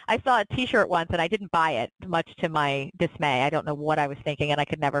that? I saw a T-shirt once, and I didn't buy it, much to my dismay. I don't know what I was thinking, and I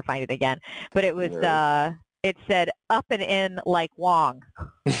could never find it again. But it was, it said, up and in like Wong.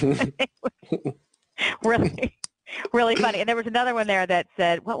 It was really, really funny. And there was another one there that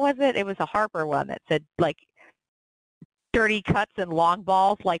said, what was it? It was a Harper one that said, like, dirty cuts and long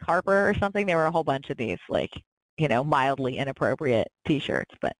balls like Harper or something. There were a whole bunch of these, like, you know, mildly inappropriate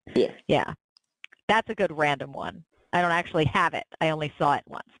T-shirts. But, yeah, that's a good random one. I don't actually have it. I only saw it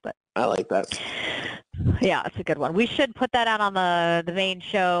once, but I like that. Yeah, it's a good one. We should put that out on the main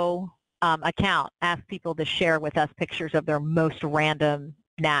show account. Ask people to share with us pictures of their most random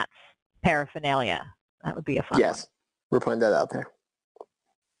Nats paraphernalia. That would be a fun one. Yes, we're putting that out there.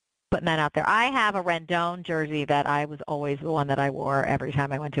 Putting that out there. I have a Rendon jersey that I was always the one that I wore every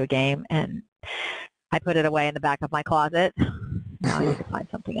time I went to a game, and I put it away in the back of my closet. Now I need to find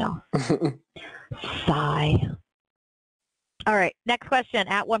something else. Sigh. All right, next question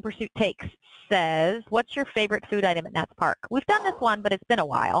 @OnePursuitTakes says, what's your favorite food item at Nats Park? We've done this one, but it's been a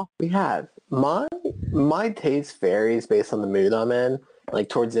while. We have. My taste varies based on the mood I'm in. Like,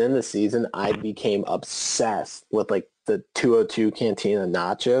 towards the end of the season, I became obsessed with, like, the 202 Cantina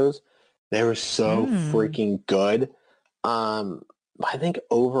nachos. They were so freaking good. I think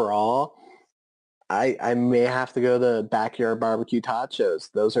overall, I may have to go to Backyard Barbecue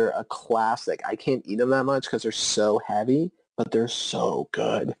Tachos. Those are a classic. I can't eat them that much because they're so heavy, but they're so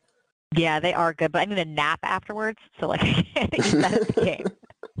good. Yeah, they are good, but I need a nap afterwards, so like I can't eat that at the game.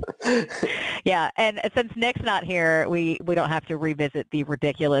 Yeah, and since Nick's not here, we don't have to revisit the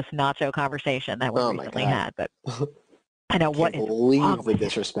ridiculous nacho conversation that we recently had. But I know what is wrong with the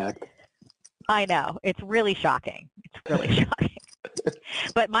disrespect. I know. It's really shocking. It's really shocking.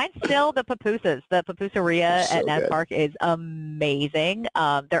 But mine's still the pupusas. The pupuseria at Nats Park is amazing.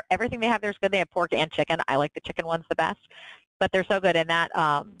 Everything they have there is good. They have pork and chicken. I like the chicken ones the best. But they're so good, and that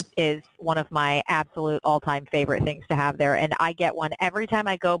is one of my absolute all-time favorite things to have there. And I get one every time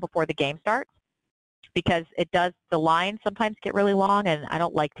I go before the game starts because the lines sometimes get really long, and I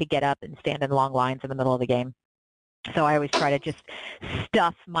don't like to get up and stand in long lines in the middle of the game. So I always try to just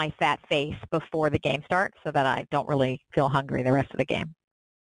stuff my fat face before the game starts so that I don't really feel hungry the rest of the game.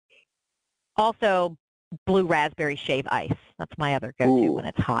 Also, blue raspberry shave ice. That's my other go-to when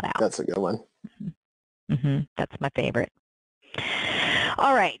it's hot out. That's a good one. That's my favorite.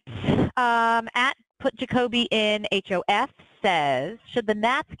 All right. Put Jacoby in HOF says, should the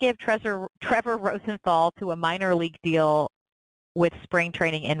Nats give Trevor Rosenthal to a minor league deal with spring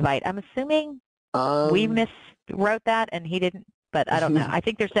training invite? I'm assuming we miswrote that and he didn't, but I don't know. I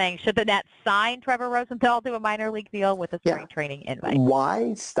think they're saying, should the Nats sign Trevor Rosenthal to a minor league deal with a spring training invite?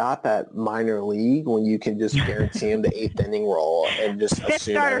 Why stop at minor league when you can just guarantee him the 8th inning role and just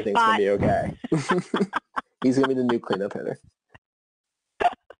assume everything's going to be okay? He's going to be the new cleanup hitter.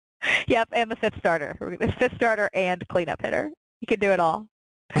 Yep, and the fifth starter. The fifth starter and cleanup hitter. You can do it all.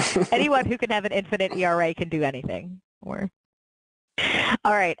 Anyone who can have an infinite ERA can do anything.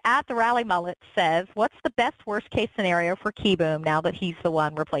 All right, the Rally Mullet says, what's the best worst-case scenario for Kieboom now that he's the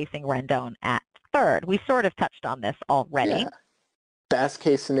one replacing Rendon at third? We sort of touched on this already. Yeah.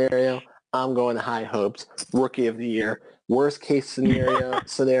 Best-case scenario, I'm going to high hopes. Rookie of the year. Worst-case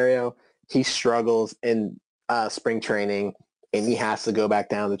scenario, he struggles in spring training, and he has to go back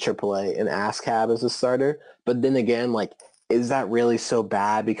down to AAA and ASCAB as a starter. But then again, like, is that really so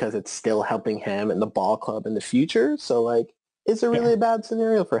bad because it's still helping him and the ball club in the future? So, like, is it really a bad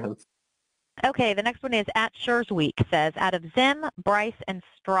scenario for him? Okay, the next one is @Schurzweek says, out of Zim, Bryce, and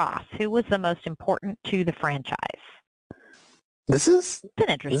Strauss, who was the most important to the franchise? This is It's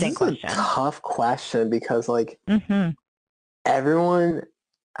an interesting question. a tough question because like Mm-hmm. everyone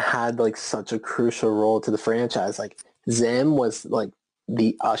had like such a crucial role to the franchise. Like Zim was like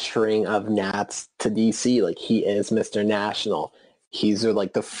the ushering of Nats to DC. Like he is Mr. National. He's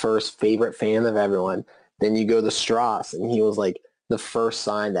like the first favorite fan of everyone. Then you go to Strauss and he was like the first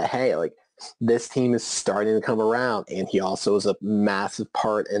sign that, hey, like this team is starting to come around. And he also was a massive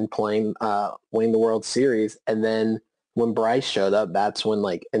part in playing, winning the World Series. And then when Bryce showed up, that's when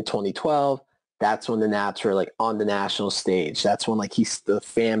like in 2012, that's when the Nats were like on the national stage. That's when like the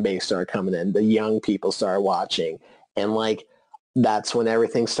fan base started coming in. The young people started watching. And like that's when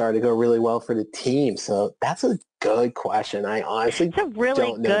everything started to go really well for the team. So that's a good question. I honestly It's a really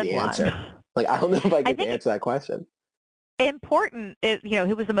don't know good the one. answer. Like I don't know if I can think answer that question. important is,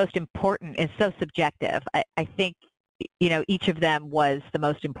 who was the most important is so subjective. I think, each of them was the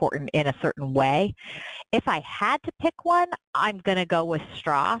most important in a certain way. If I had to pick one, I'm going to go with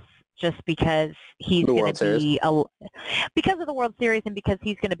Strauss just because he's The going World to Series. be because of the World Series and because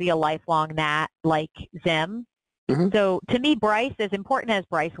he's going to be a lifelong Nat like Zim. Mm-hmm. So to me, Bryce, as important as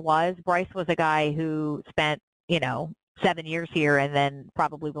Bryce was a guy who spent, 7 years here and then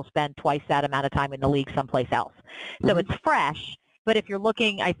probably will spend twice that amount of time in the league someplace else. So it's fresh. But if you're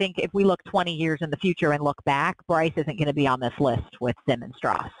looking, I think if we look 20 years in the future and look back, Bryce isn't going to be on this list with Zim and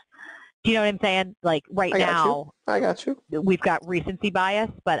Strauss. Do you know what I'm saying? Like right now, I got you. we've got recency bias,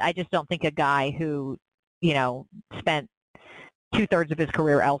 but I just don't think a guy who, spent 2/3 of his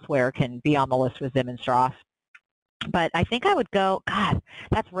career elsewhere can be on the list with Zim and Strauss. But I think I would go, God,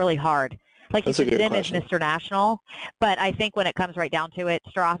 that's really hard. Like you said, Zim is Mr. National, but I think when it comes right down to it,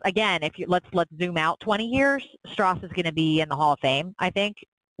 Strauss, again, if you let's zoom out 20 years, Strauss is going to be in the Hall of Fame, I think,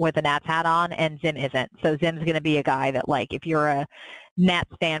 with the Nats hat on, and Zim isn't. So Zim's going to be a guy that, like, if you're a Nats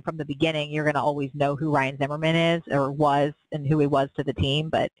fan from the beginning, you're going to always know who Ryan Zimmerman is or was and who he was to the team,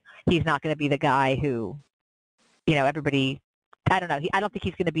 but he's not going to be the guy who, everybody, I don't know, I don't think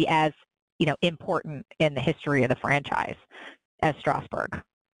he's going to be as, important in the history of the franchise as Strasburg.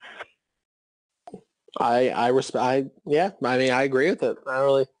 I respect. Yeah, I mean, I agree with it. I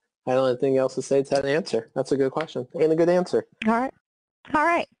don't have anything else to say to that answer. That's a good question and a good answer. All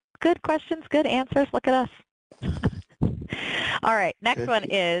right. Good questions, good answers. Look at us. All right. Next one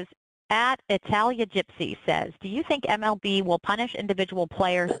is at Italia Gypsy says, do you think MLB will punish individual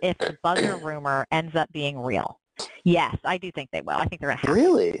players if the buzzer rumor ends up being real? Yes, I do think they will. I think they're going to have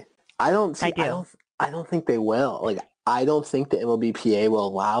Really? I don't think they will. Like, I don't think the MLBPA will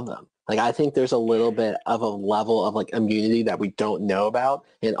allow them. Like, I think there's a little bit of a level of like immunity that we don't know about.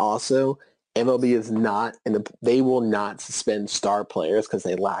 And also MLB is not, and they will not suspend star players because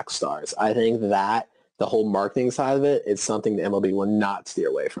they lack stars. I think that the whole marketing side of it is something the MLB will not steer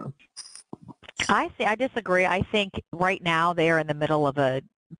away from. I disagree. I think right now they are in the middle of a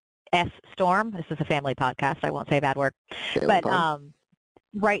S storm. This is a family podcast. I won't say a bad word.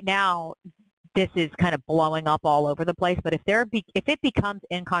 Right now, this is kind of blowing up all over the place. But if it becomes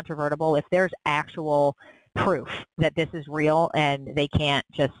incontrovertible, if there's actual proof that this is real and they can't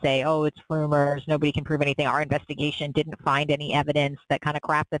just say, oh, it's rumors, nobody can prove anything, our investigation didn't find any evidence, that kind of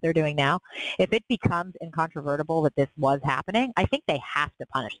crap that they're doing now, if it becomes incontrovertible that this was happening, I think they have to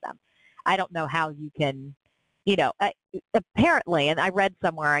punish them. I don't know how you can, apparently, and I read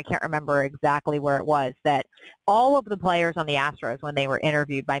somewhere, I can't remember exactly where it was, that all of the players on the Astros, when they were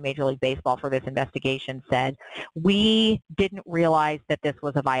interviewed by Major League Baseball for this investigation, said, we didn't realize that this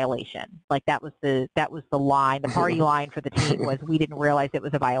was a violation. Like that was the line, the party line for the team was, we didn't realize it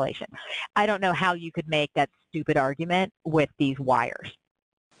was a violation. I don't know how you could make that stupid argument with these wires.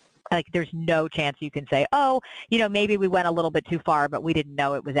 Like, there's no chance you can say, oh, maybe we went a little bit too far, but we didn't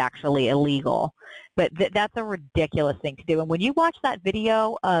know it was actually illegal. But that's a ridiculous thing to do. And when you watch that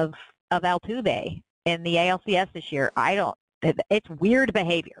video of Altuve in the ALCS this year, it's weird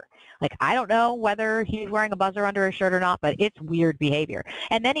behavior. Like, I don't know whether he's wearing a buzzer under his shirt or not, but it's weird behavior.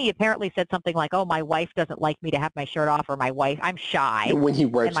 And then he apparently said something like, oh, my wife doesn't like me to have my shirt off, or I'm shy. When he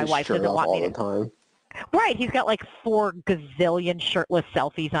wipes and my his wife shirt doesn't off want all me the time. Right. He's got like 4 gazillion shirtless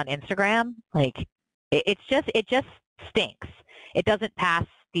selfies on Instagram. Like, it just stinks. It doesn't pass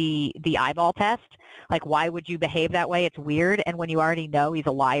the eyeball test. Like, why would you behave that way? It's weird. And when you already know he's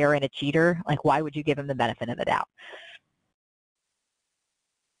a liar and a cheater, like, why would you give him the benefit of the doubt?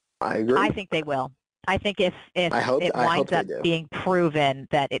 I agree. I think they will. I think if it winds up being proven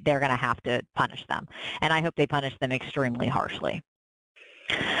that they're going to have to punish them. And I hope they punish them extremely harshly.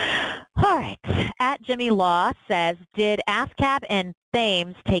 All right. At Jimmy Law says, did ASCAP and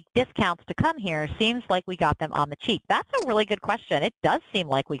Thames take discounts to come here? Seems like we got them on the cheap. That's a really good question. It does seem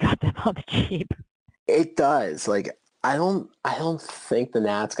like we got them on the cheap. It does. Like, I don't think the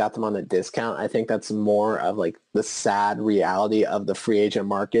Nats got them on a discount. I think that's more of like the sad reality of the free agent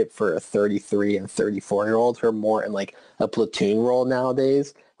market for a 33 and 34-year-olds who are more in like a platoon role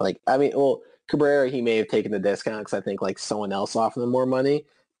nowadays. Like, I mean, well, Cabrera, he may have taken the discount because I think like someone else offered them more money.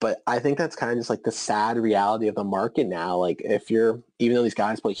 But I think that's kind of just like the sad reality of the market now. Like even though these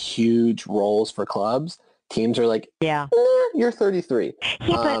guys play huge roles for clubs, teams are like, Yeah. You're 33.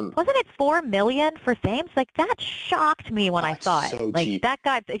 Yeah, but wasn't it $4 million for Thames? Like that shocked me when I saw it. So Like cheap. that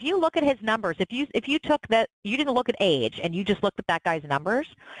guy. If you look at his numbers, if you took that, you didn't look at age, and you just looked at that guy's numbers.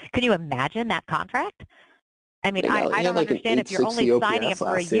 Can you imagine that contract? I mean, I don't understand if you're only signing him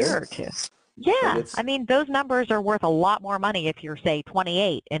for a year or two. Yeah, I mean, those numbers are worth a lot more money if you're, say,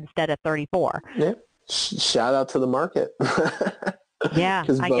 28 instead of 34. Yeah. Shout out to the market. Yeah,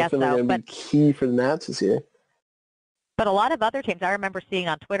 because I both guess of them are so. going to be key for the Nats this year. But a lot of other teams, I remember seeing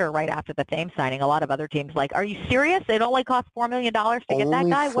on Twitter right after the Thames signing, a lot of other teams like, are you serious? It only cost $4 million to get that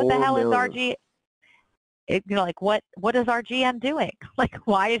guy? What the hell is RG? Like, what is our GM doing? Like,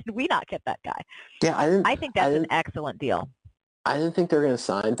 why did we not get that guy? Yeah, I think that's an excellent deal. I didn't think they were going to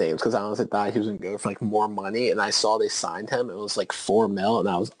sign Thames because I honestly thought he was going to go for like more money, and I saw they signed him. It was like $4 million,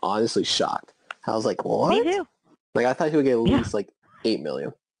 and I was honestly shocked. I was like, what? Me too. Like, I thought he would get at least like $8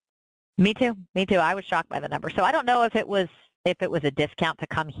 million. Me too. I was shocked by the number. So I don't know if it was a discount to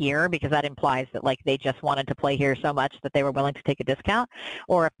come here, because that implies that like they just wanted to play here so much that they were willing to take a discount,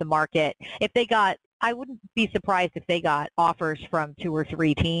 or if the market, if they got, I wouldn't be surprised if they got offers from 2 or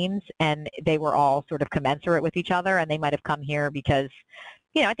 3 teams and they were all sort of commensurate with each other, and they might have come here because,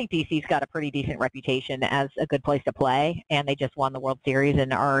 I think DC's got a pretty decent reputation as a good place to play, and they just won the World Series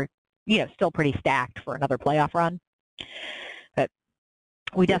and are, still pretty stacked for another playoff run. But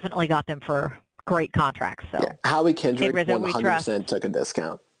we definitely got them for great contracts. So yeah. Howie Kendrick Rizzo, 100% took a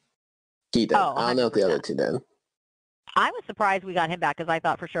discount. He did. Oh, I don't know if the other two did. I was surprised we got him back because I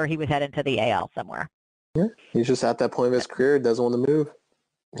thought for sure he was heading to the AL somewhere. Yeah, he's just at that point of his career, doesn't want to move.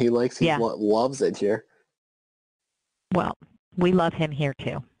 He loves it here. Well, we love him here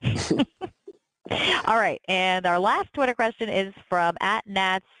too. All right, and our last Twitter question is from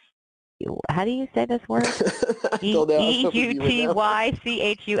 @Nats. How do you say this word?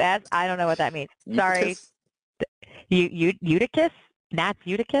 EUTYCHUS. I don't know what that means. Sorry. Eutychus? Nats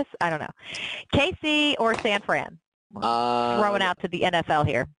Eutychus? I don't know. KC or San Fran? Throwing out to the NFL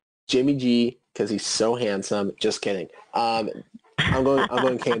here. Jimmy G, because he's so handsome. Just kidding. I'm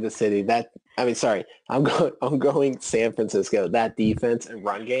going Kansas City. I'm going San Francisco. That defense and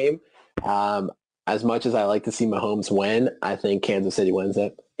run game. As much as I like to see Mahomes win, I think Kansas City wins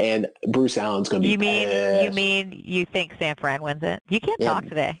it. And Bruce Allen's going to be pissed. You mean you think San Fran wins it? You can't talk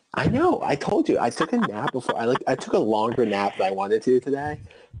today. I know. I told you. I took a nap before. I took a longer nap than I wanted to today.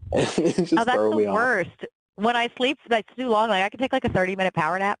 It's just that's throwing me the off. worst. When I sleep like too long, like I can take like a 30-minute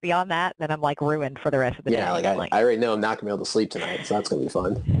power nap. Beyond that, then I'm like ruined for the rest of the day. Yeah, I already know I'm not going to be able to sleep tonight, so that's going to be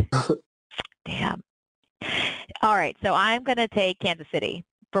fun. Damn. All right, so I'm going to take Kansas City.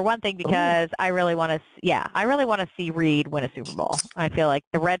 For one thing, because I really want to see Reed win a Super Bowl. I feel like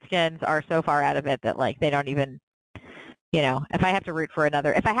the Redskins are so far out of it that like they don't even, if I have to root for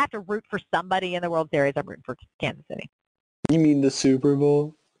somebody in the World Series, I'm rooting for Kansas City. You mean the Super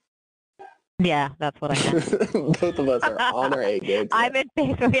Bowl? Yeah, that's what I meant. Both of us are on our A game. I'm in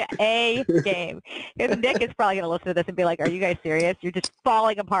basically A game. Because Nick is probably going to listen to this and be like, are you guys serious? You're just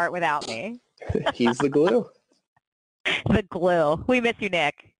falling apart without me. He's the glue. The glue. We miss you,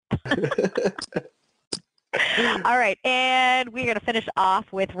 Nick. All right, and we're going to finish off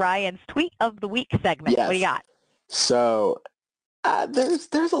with Ryan's Tweet of the Week segment. Yes. What do you got? So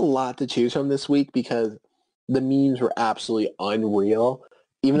there's a lot to choose from this week because the memes were absolutely unreal.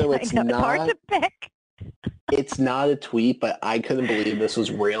 Even though it's hard to pick. It's not a tweet, but I couldn't believe this was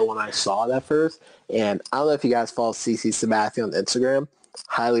real when I saw it at first. And I don't know if you guys follow CC Sabathia on Instagram.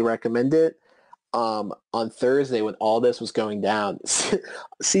 Highly recommend it. On Thursday, when all this was going down,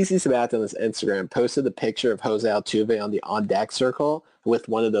 CC Sabathia on his Instagram posted a picture of Jose Altuve on the on-deck circle with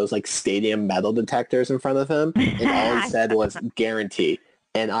one of those like stadium metal detectors in front of him, and all he said was "guarantee,"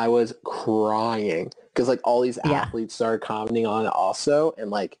 and I was crying because like all these athletes started commenting on it also,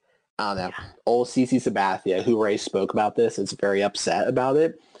 and like I don't know, old CC Sabathia, who already spoke about this, is very upset about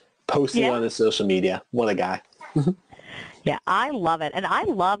it, posting on his social media. What a guy. Yeah, I love it. And I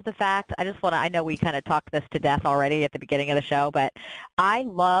love the fact, I know we kind of talked this to death already at the beginning of the show, but I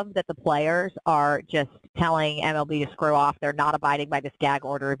love that the players are just telling MLB to screw off. They're not abiding by this gag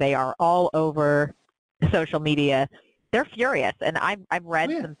order. They are all over social media they're furious. And I've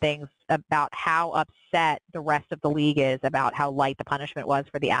read some things about how upset the rest of the league is about how light the punishment was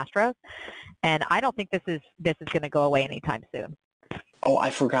for the Astros. And I don't think this is going to go away anytime soon. Oh, I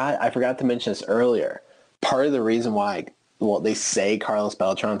forgot to mention this earlier. Part of the reason why, they say Carlos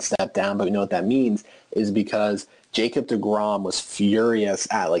Beltran stepped down, but we know what that means is because Jacob deGrom was furious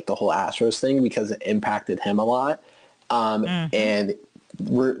at like the whole Astros thing because it impacted him a lot. And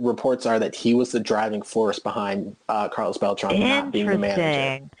reports are that he was the driving force behind Carlos Beltran not being the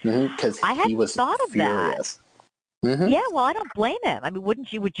manager. Because he was furious. Yeah, well, I don't blame him. I mean,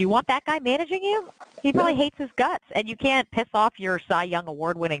 would you want that guy managing you? He probably hates his guts, and you can't piss off your Cy Young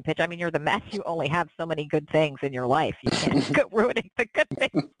award-winning pitcher. I mean, you're the Mets. You only have so many good things in your life. You can't go ruining the good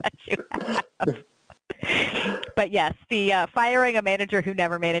things that you have. But yes, the firing a manager who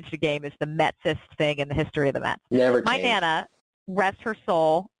never managed a game is the Metsist thing in the history of the Mets. My Nana, rest her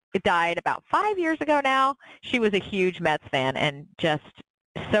soul, died about 5 years ago now. She was a huge Mets fan and just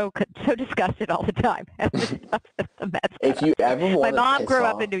so disgusted all the time at the stuff that the Mets. If you ever want, my mom grew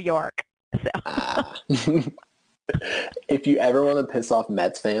up in New York. So. If you ever want to piss off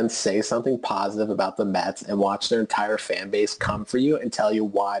Mets fans, say something positive about the Mets and watch their entire fan base come for you and tell you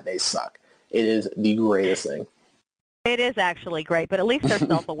why they suck. It is the greatest thing. It is actually great, but at least they're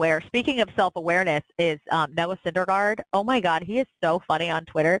self-aware. Speaking of self-awareness is Noah Syndergaard. Oh, my God, he is so funny on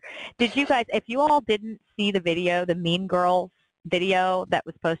Twitter. Did you guys, if you all didn't see the video, the Mean Girls video that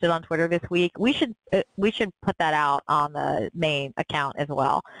was posted on Twitter this week, we should put that out on the main account as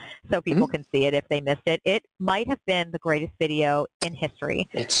well so people can see it if they missed it. It might have been the greatest video in history.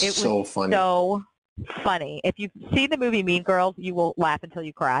 It was funny. So funny. If you've seen the movie Mean Girls, you will laugh until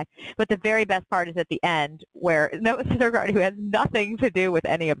you cry. But the very best part is at the end where Noah Syndergaard, who has nothing to do with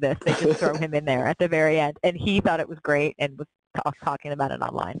any of this, they just throw him in there at the very end. And he thought it was great and was talking about it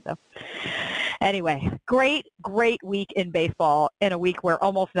online. So anyway, great week in baseball in a week where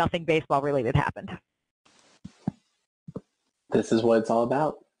almost nothing baseball related happened. This is what it's all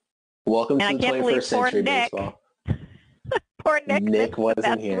about. Welcome to the 21st century baseball. Poor Nick. Nick wasn't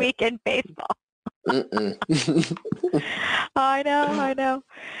best here. Week in baseball. I know.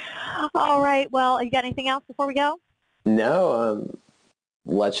 All right. Well, you got anything else before we go? No.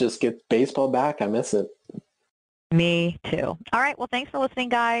 Let's just get baseball back. I miss it. Me too. All right. Well, thanks for listening,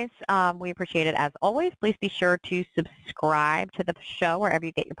 guys. We appreciate it as always. Please be sure to subscribe to the show wherever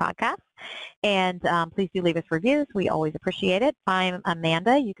you get your podcasts. And please do leave us reviews. We always appreciate it. I'm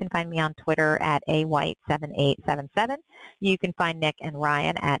Amanda. You can find me on Twitter at awhite7877. You can find Nick and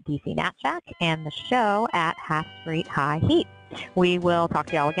Ryan at DC Nat Shack and the show at Half Street High Heat. We will talk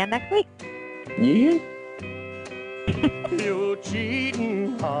to y'all again next week. Yeah. You're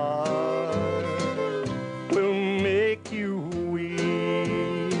cheating hard will make you weep.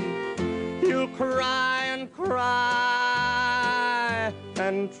 You'll cry and cry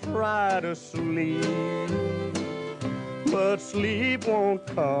and try to sleep, but sleep won't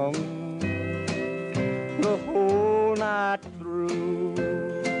come the whole night through.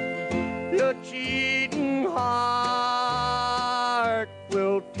 Your cheating heart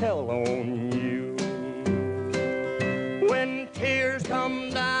will tell on you when tears come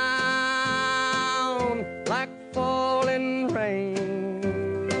down like falling rain.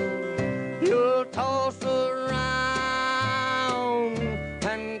 You'll toss around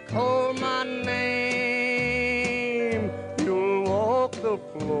and call my name. You'll walk the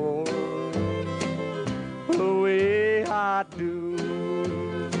floor the way I do.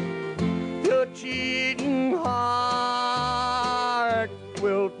 Your cheating heart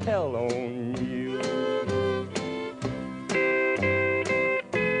will tell on you.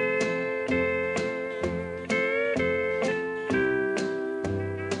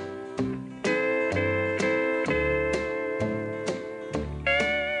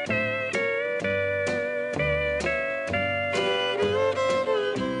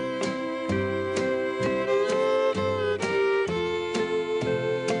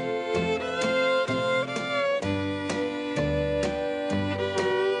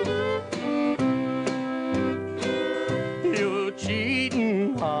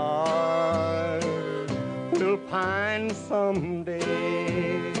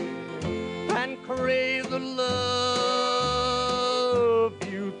 Someday and crave the love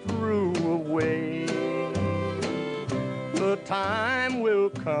you threw away. The time will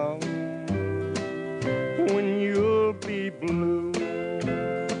come when you'll be blue.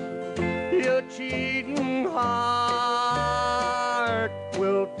 Your cheating heart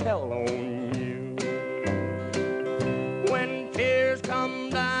will tell on you when tears come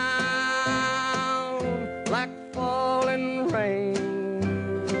down like falling rain.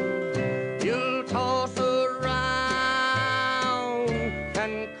 You'll toss around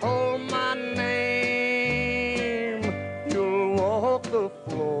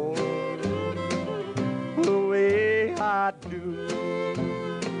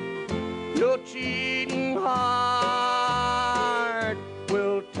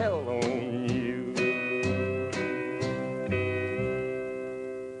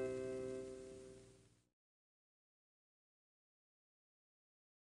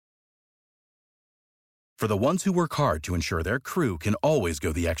For the ones who work hard to ensure their crew can always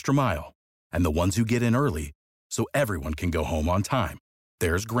go the extra mile, and the ones who get in early so everyone can go home on time,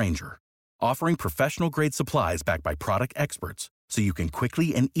 there's Grainger, offering professional-grade supplies backed by product experts so you can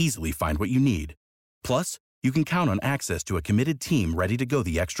quickly and easily find what you need. Plus, you can count on access to a committed team ready to go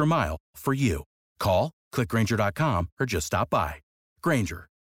the extra mile for you. Call, click Grainger.com, or just stop by. Grainger,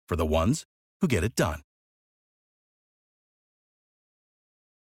 for the ones who get it done.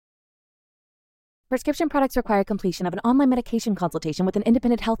 Prescription products require completion of an online medication consultation with an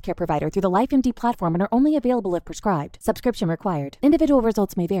independent healthcare provider through the LifeMD platform and are only available if prescribed. Subscription required. Individual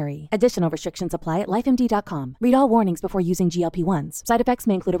results may vary. Additional restrictions apply at lifemd.com. Read all warnings before using GLP-1s. Side effects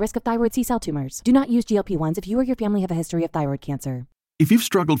may include a risk of thyroid C-cell tumors. Do not use GLP-1s if you or your family have a history of thyroid cancer. If you've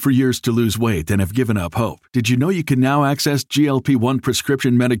struggled for years to lose weight and have given up hope, did you know you can now access GLP-1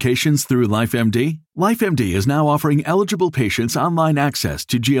 prescription medications through LifeMD? LifeMD is now offering eligible patients online access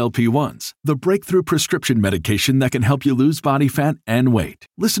to GLP-1s, the breakthrough prescription medication that can help you lose body fat and weight.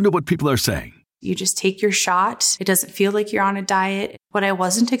 Listen to what people are saying. You just take your shot. It doesn't feel like you're on a diet. What I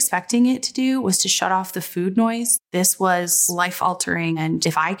wasn't expecting it to do was to shut off the food noise. This was life-altering, and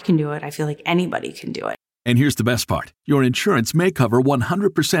if I can do it, I feel like anybody can do it. And here's the best part. Your insurance may cover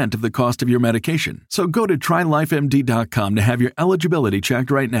 100% of the cost of your medication. So go to TryLifeMD.com to have your eligibility checked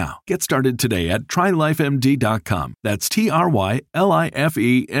right now. Get started today at TryLifeMD.com. That's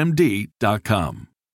TryLifeMD.com.